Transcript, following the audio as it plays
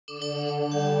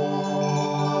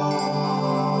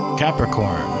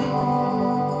Capricorn.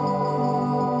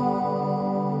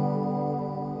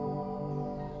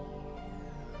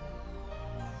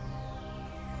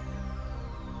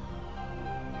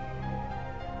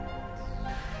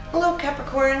 Hello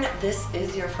Capricorn, this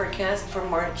is your forecast for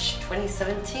March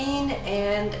 2017,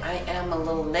 and I am a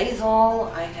little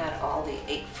nasal. I had all the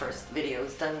 8 first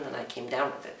videos done and then I came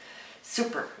down with it.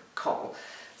 Super cold.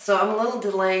 So I'm a little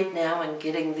delayed now in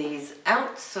getting these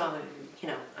out, so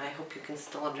I hope you can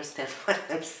still understand what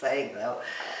I'm saying though.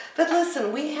 But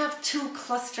listen, we have 2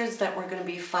 clusters that we're going to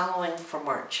be following for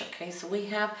March, okay? So we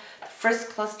have the first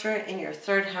cluster in your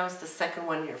 3rd house, the second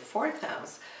one in your 4th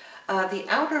house. The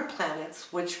outer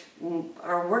planets, which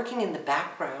are working in the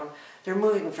background, they're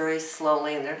moving very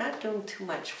slowly and they're not doing too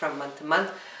much from month to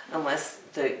month unless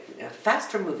the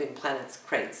faster moving planets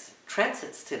creates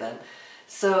transits to them.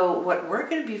 So what we're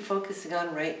going to be focusing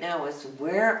on right now is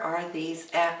where are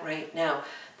these at right now.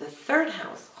 The 3rd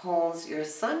house holds your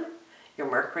Sun,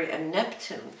 your Mercury, and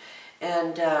Neptune.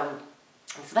 And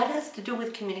so that has to do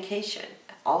with communication.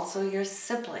 Also your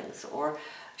siblings or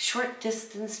short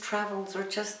distance travels or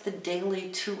just the daily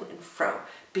to and fro,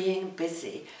 being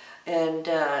busy. And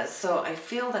so I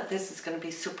feel that this is going to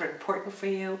be super important for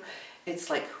you.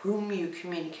 It's like whom you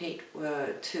communicate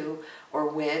to or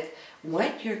with,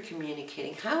 what you're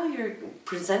communicating, how you're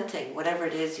presenting whatever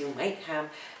it is you might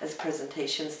have as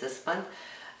presentations this month.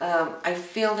 I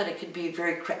feel that it could be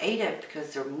very creative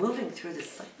because they're moving through the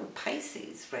sign of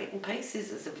Pisces, right? And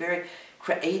Pisces is a very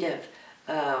creative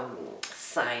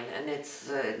sign, and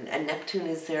and Neptune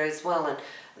is there as well,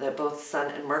 and both Sun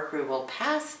and Mercury will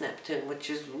pass Neptune, which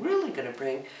is really going to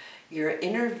bring your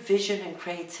inner vision and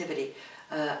creativity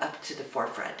up to the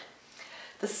forefront.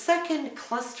 The second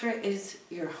cluster is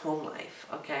your home life,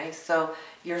 okay? So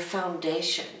your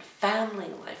foundation, family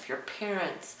life, your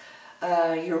parents,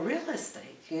 your real estate.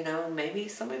 Maybe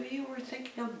some of you were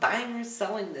thinking of buying or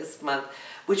selling this month,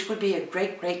 which would be a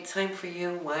great time for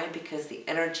you. Why? Because the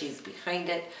energy is behind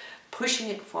it, pushing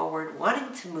it forward,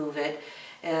 wanting to move it.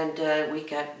 And we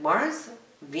got Mars,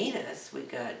 Venus, we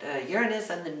got Uranus,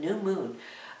 and the new moon,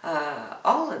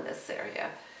 all in this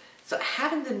area. So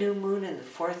having the new moon in the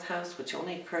 4th house, which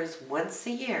only occurs once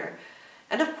a year,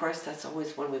 and of course that's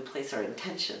always when we place our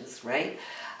intentions, right?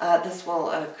 This will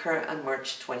occur on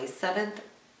March 27th.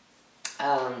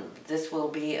 This will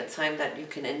be a time that you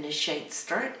can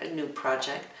start a new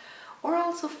project, or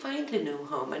also find a new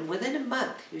home. And within a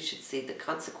month, you should see the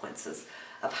consequences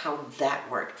of how that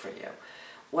worked for you.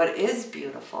 What is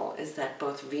beautiful is that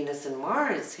both Venus and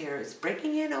Mars here is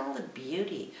bringing in all the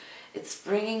beauty. It's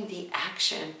bringing the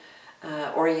action,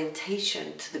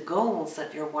 orientation to the goals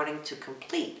that you're wanting to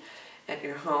complete at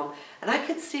your home. And I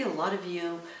could see a lot of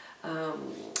you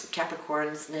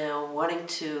Capricorns now wanting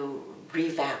to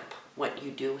revamp what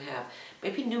you do have.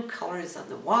 Maybe new colors on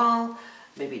the wall,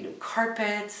 maybe new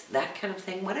carpets, that kind of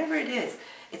thing. Whatever it is,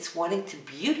 it's wanting to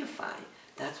beautify.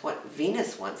 That's what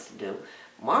Venus wants to do.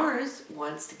 Mars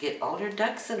wants to get all your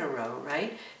ducks in a row,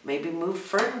 right? Maybe move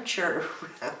furniture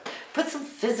around, put some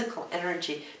physical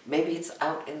energy. Maybe it's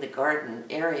out in the garden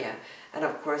area. And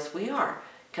of course we are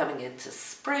coming into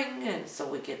spring, and so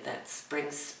we get that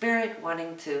spring spirit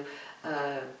wanting to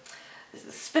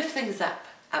spiff things up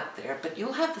out there, but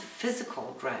you'll have the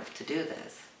physical drive to do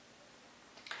this.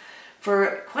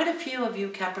 For quite a few of you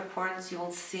Capricorns,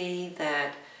 you'll see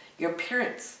that your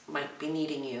parents might be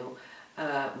needing you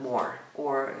more,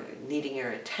 or needing your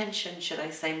attention, should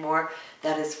I say more.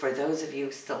 That is for those of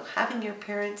you still having your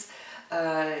parents.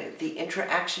 The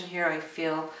interaction here, I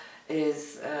feel,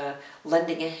 is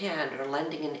lending a hand or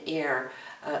lending an ear,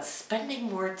 spending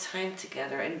more time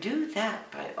together, and do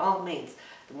that by all means.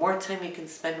 The more time you can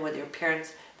spend with your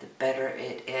parents, the better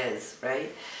it is,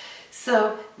 right?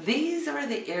 So these are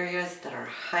the areas that are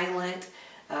highlight.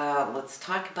 Let's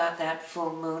talk about that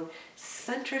full moon.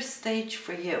 Center stage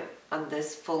for you on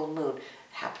this full moon,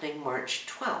 happening March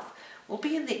 12th, will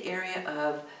be in the area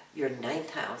of your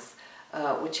 9th house,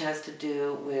 which has to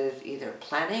do with either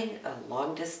planning a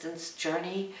long-distance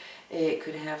journey. It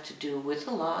could have to do with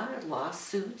the law,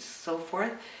 lawsuits, so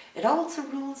forth. It also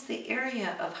rules the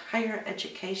area of higher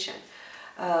education.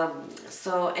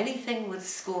 So anything with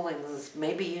schoolings,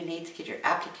 maybe you need to get your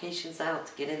applications out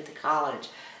to get into college,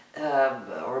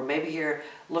 or maybe you're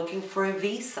looking for a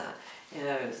visa.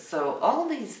 So all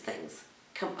these things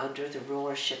come under the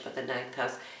rulership of the 9th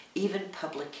house, even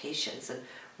publications and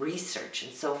research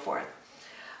and so forth.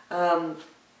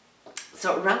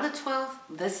 So around the 12th,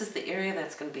 this is the area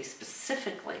that's going to be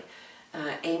specifically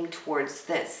aimed towards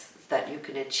this, that you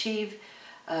can achieve.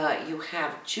 You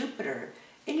have Jupiter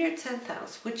in your 10th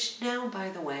house, which now, by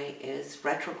the way, is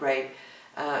retrograde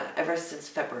ever since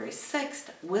February 6th,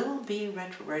 will be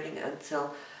retrograding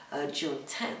until June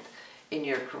 10th in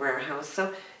your career house.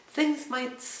 So things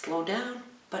might slow down,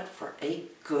 but for a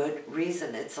good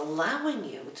reason. It's allowing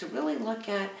you to really look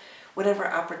at whatever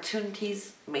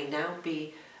opportunities may now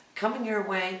be coming your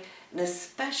way, and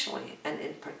especially and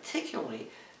in particularly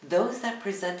those that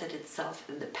presented itself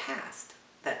in the past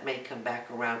that may come back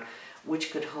around,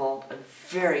 which could hold a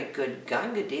very good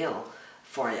ganga deal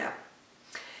for you.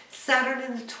 Saturn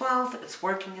in the 12th, it's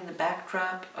working in the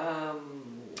backdrop.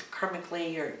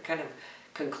 Karmically, you're kind of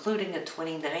concluding a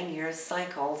 29-year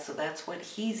cycle, so that's what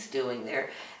he's doing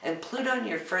there. And Pluto in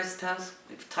your first house,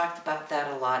 we've talked about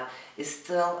that a lot, is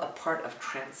still a part of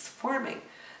transforming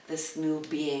this new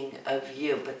being of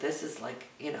you. But this is like,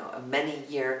 you know, a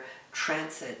many-year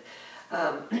transit.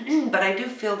 But I do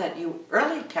feel that you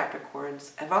early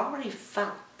Capricorns have already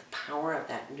felt the power of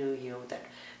that new you, that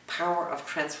power of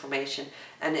transformation.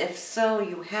 And if so,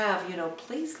 you have, you know,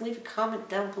 please leave a comment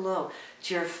down below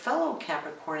to your fellow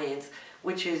Capricornians,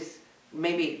 which is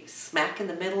maybe smack in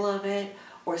the middle of it,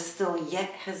 or still yet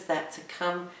has that to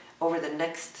come over the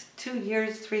next 2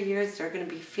 years, 3 years. They're going to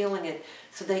be feeling it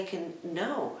so they can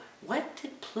know, what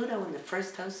did Pluto in the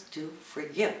first house do for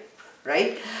you,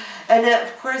 right? And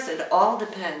of course, it all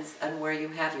depends on where you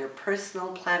have your personal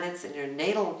planets in your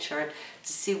natal chart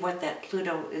to see what that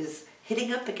Pluto is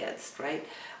hitting up against, right?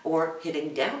 Or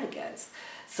hitting down against.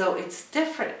 So it's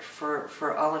different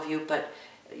for all of you, but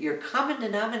your common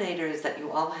denominator is that you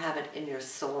all have it in your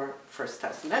solar first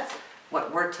house. And that's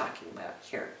what we're talking about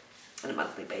here on a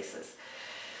monthly basis.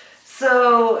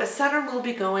 So Saturn will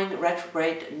be going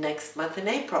retrograde next month in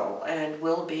April, and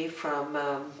will be from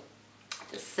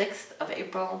the 6th of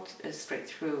April straight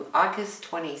through August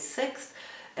 26th.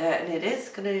 And it is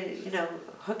going to, you know,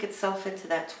 hook itself into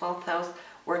that 12th house,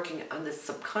 working on the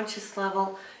subconscious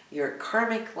level, your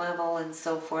karmic level, and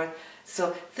so forth.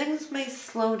 So things may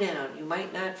slow down. You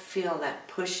might not feel that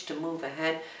push to move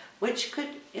ahead, which could,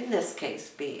 in this case,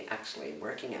 be actually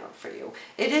working out for you.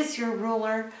 It is your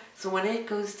ruler, so when it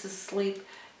goes to sleep,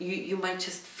 you might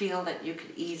just feel that you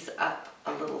could ease up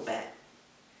a little bit.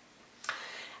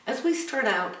 As we start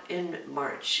out in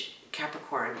March,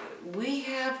 Capricorn, we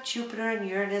have Jupiter and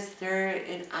Uranus, they're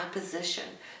in opposition.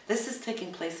 This is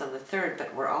taking place on the 3rd,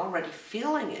 but we're already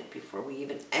feeling it before we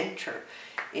even enter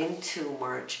into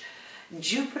March.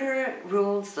 Jupiter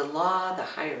rules the law, the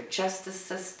higher justice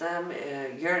system.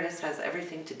 Uranus has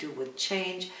everything to do with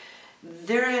change.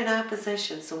 They're in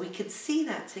opposition, so we could see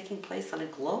that taking place on a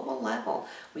global level.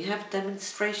 We have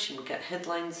demonstration, we got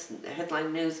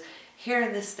headline news here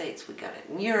in the States, we got it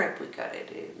in Europe, we got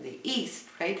it in the East,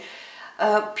 right?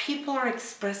 People are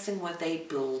expressing what they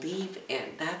believe in.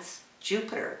 That's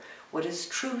Jupiter. What is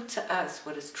true to us,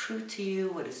 what is true to you,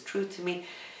 what is true to me.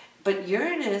 But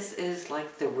Uranus is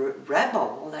like the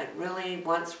rebel that really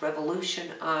wants revolution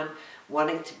on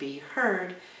wanting to be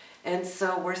heard. And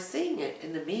so we're seeing it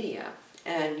in the media.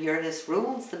 And Uranus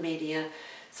rules the media.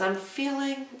 So I'm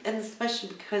feeling, and especially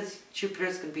because Jupiter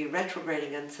is going to be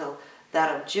retrograding until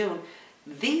that of June,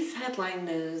 these headline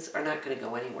news are not going to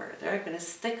go anywhere. They're going to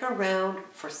stick around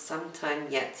for some time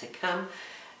yet to come.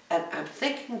 And I'm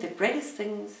thinking the greatest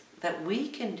things that we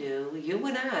can do, you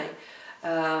and I,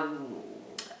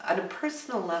 on a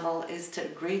personal level, is to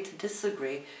agree to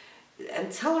disagree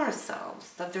and tell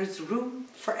ourselves that there's room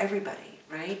for everybody,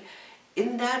 right?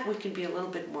 In that we can be a little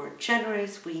bit more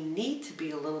generous. We need to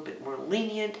be a little bit more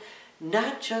lenient,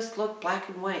 not just look black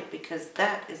and white, because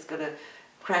that is going to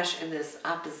crash in this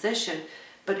opposition.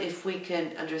 But if we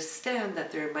can understand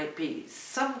that there might be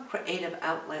some creative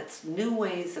outlets, new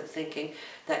ways of thinking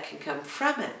that can come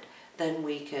from it, then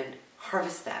we can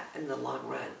harvest that in the long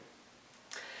run.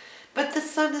 But the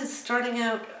sun is starting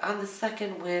out on the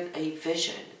 2nd with a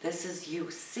vision. This is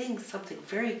you seeing something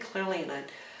very clearly, and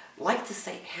I'd like to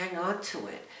say hang on to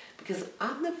it, because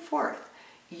on the 4th,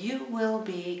 you will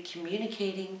be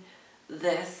communicating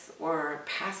this or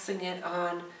passing it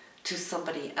on to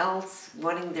somebody else,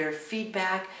 wanting their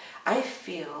feedback. I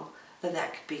feel that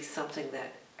that could be something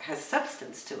that has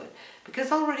substance to it,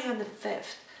 because already on the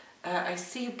 5th, I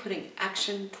see you putting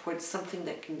action towards something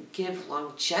that can give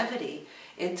longevity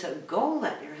into a goal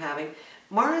that you're having.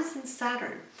 Mars and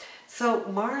Saturn. So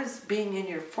Mars being in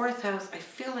your 4th house, I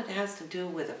feel it has to do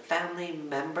with a family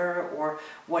member or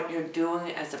what you're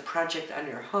doing as a project on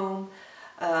your home.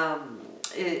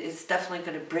 It's definitely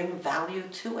going to bring value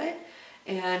to it.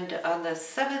 And on the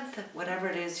 7th, whatever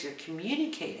it is you're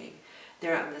communicating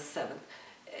there on the 7th,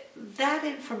 that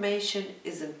information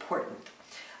is important.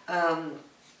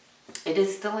 It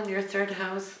is still in your 3rd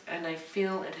house, and I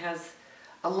feel it has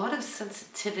a lot of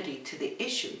sensitivity to the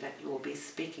issue that you will be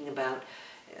speaking speaking about.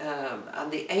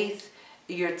 On the 8th,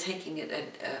 you're taking it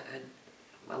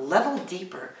a level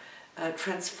deeper,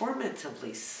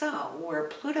 transformatively so, where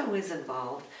Pluto is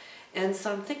involved. And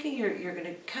so I'm thinking you're going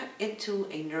to cut into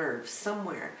a nerve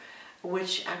somewhere,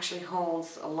 which actually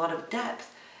holds a lot of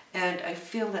depth. And I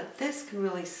feel that this can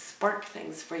really spark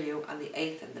things for you on the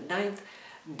 8th and the 9th,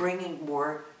 bringing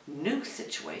more new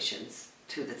situations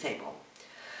to the table.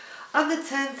 On the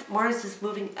 10th, Mars is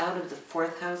moving out of the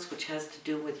 4th house, which has to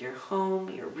do with your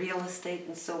home, your real estate,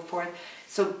 and so forth.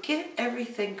 So get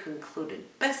everything concluded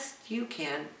best you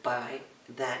can by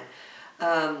then.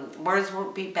 Mars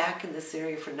won't be back in this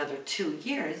area for another 2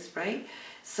 years, right?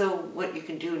 So what you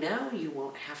can do now, you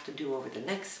won't have to do over the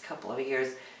next couple of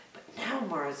years. But now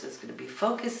Mars is going to be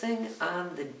focusing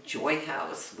on the joy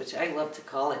house, which I love to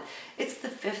call it. It's the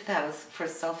 5th house for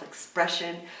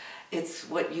self-expression. It's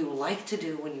what you like to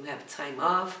do when you have time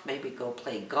off, maybe go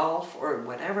play golf or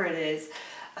whatever it is.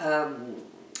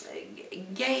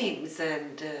 Games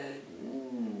and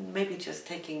maybe just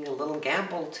taking a little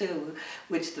gamble too,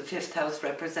 which the 5th house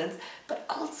represents, but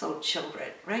also children,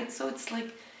 right? So it's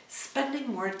like spending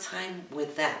more time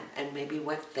with them and maybe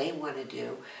what they want to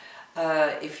do.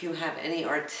 If you have any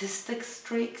artistic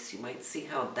streaks, you might see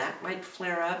how that might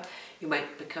flare up. You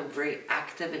might become very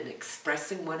active in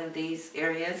expressing one of these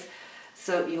areas.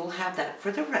 So you'll have that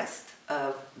for the rest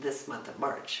of this month of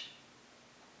March.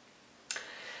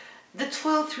 The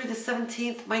 12th through the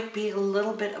 17th might be a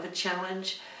little bit of a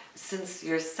challenge. Since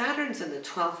your Saturn's in the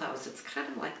 12th house, it's kind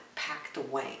of like packed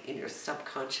away in your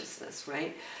subconsciousness,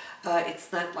 right?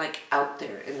 It's not like out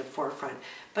there in the forefront.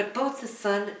 But both the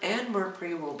Sun and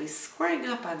Mercury will be squaring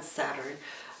up on Saturn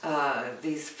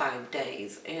these 5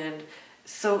 days. And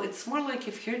so it's more like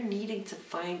if you're needing to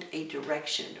find a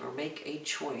direction or make a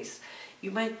choice, you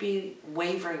might be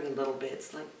wavering a little bit.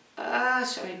 It's like,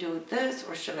 should I do this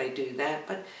or should I do that?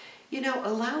 But, you know,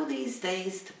 allow these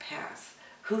days to pass.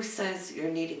 Who says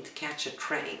you're needing to catch a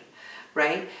train,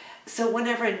 right? So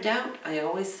whenever in doubt, I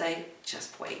always say,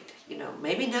 just wait. You know,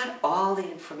 maybe not all the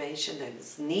information that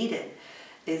is needed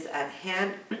is at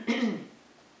hand. I'm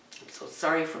so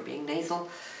sorry for being nasal.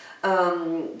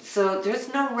 So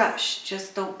there's no rush.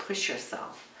 Just don't push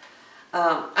yourself.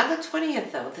 On the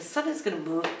 20th, though, the Sun is going to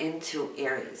move into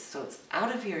Aries. So it's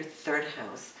out of your 3rd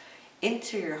house,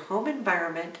 into your home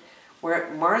environment,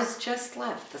 where Mars just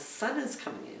left. The Sun is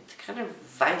coming in to kind of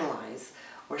vitalize,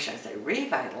 or should I say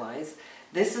revitalize.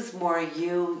 This is more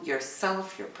you,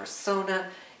 yourself, your persona.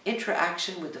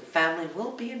 Interaction with the family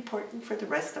will be important for the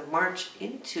rest of March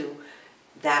into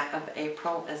that of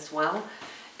April as well.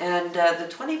 And the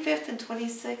 25th and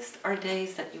 26th are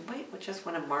days that you might just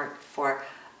want to mark for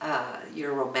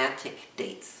your romantic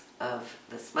dates of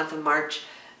this month of March.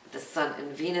 The Sun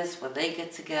and Venus, when they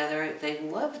get together, they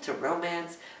love to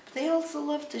romance, but they also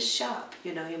love to shop.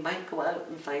 You know, you might go out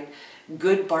and find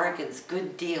good bargains,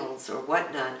 good deals, or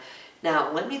whatnot.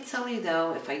 Now, let me tell you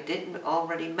though, if I didn't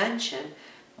already mention,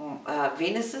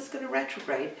 Venus is going to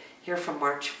retrograde here from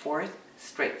March 4th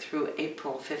straight through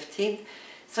April 15th.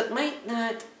 So it might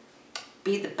not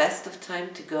be the best of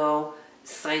time to go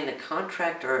sign a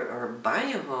contract or buy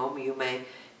a home. You may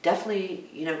definitely,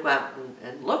 you know, go out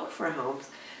and look for homes.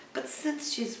 But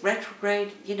since she's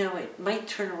retrograde, you know, it might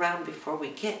turn around before we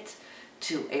get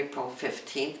to April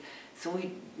 15th. So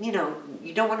we, you know,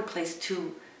 you don't want to place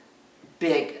too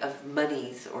big of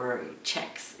monies or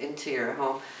checks into your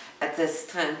home at this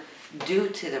time due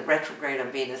to the retrograde of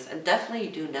Venus. And definitely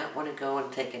you do not want to go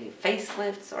and take any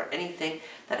facelifts or anything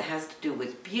that has to do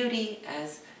with beauty,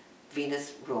 as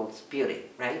Venus rules beauty,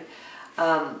 right?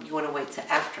 You want to wait till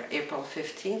after April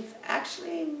 15th.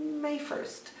 Actually, May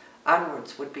 1st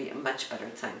onwards would be a much better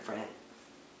time for it.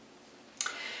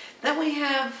 Then we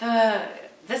have,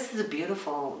 this is a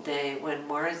beautiful day when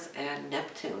Mars and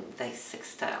Neptune, they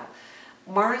sextile.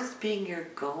 Mars being your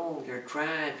goal, your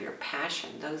drive, your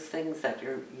passion, those things that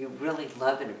you really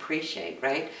love and appreciate,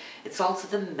 right? It's also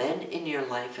the men in your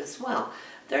life as well.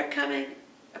 They're coming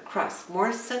across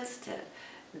more sensitive,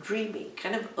 dreamy,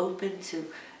 kind of open to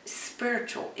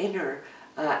spiritual, inner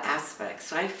aspects.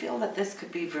 So I feel that this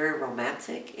could be very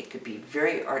romantic. It could be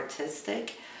very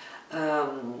artistic.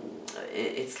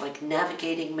 It's like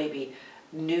navigating maybe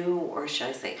new, or should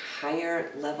I say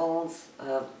higher levels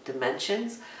of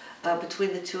dimensions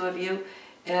between the two of you.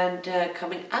 And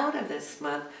coming out of this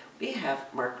month, we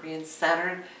have Mercury and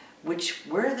Saturn, which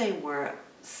where they were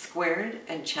squared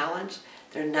and challenged,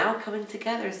 they're now coming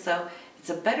together. So it's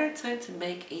a better time to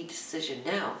make a decision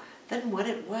now than what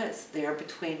it was there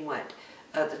between what?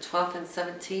 The 12th and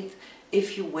 17th.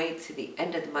 If you wait to the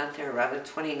end of the month or around the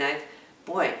 29th,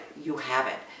 boy, you have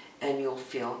it. And you'll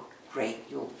feel great.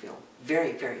 You'll feel very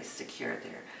very, very secure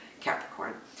there,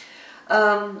 Capricorn.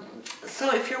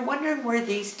 So if you're wondering where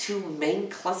these two main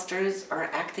clusters are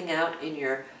acting out in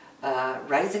your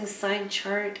rising sign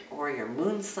chart or your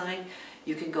moon sign,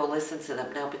 you can go listen to them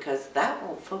now, because that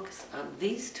will focus on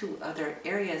these two other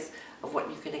areas of what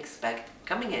you can expect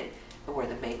coming in and where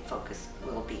the main focus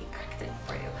will be acting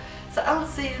for you. So I'll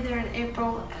see you there in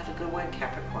April. Have a good one,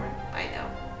 Capricorn. Bye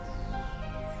now.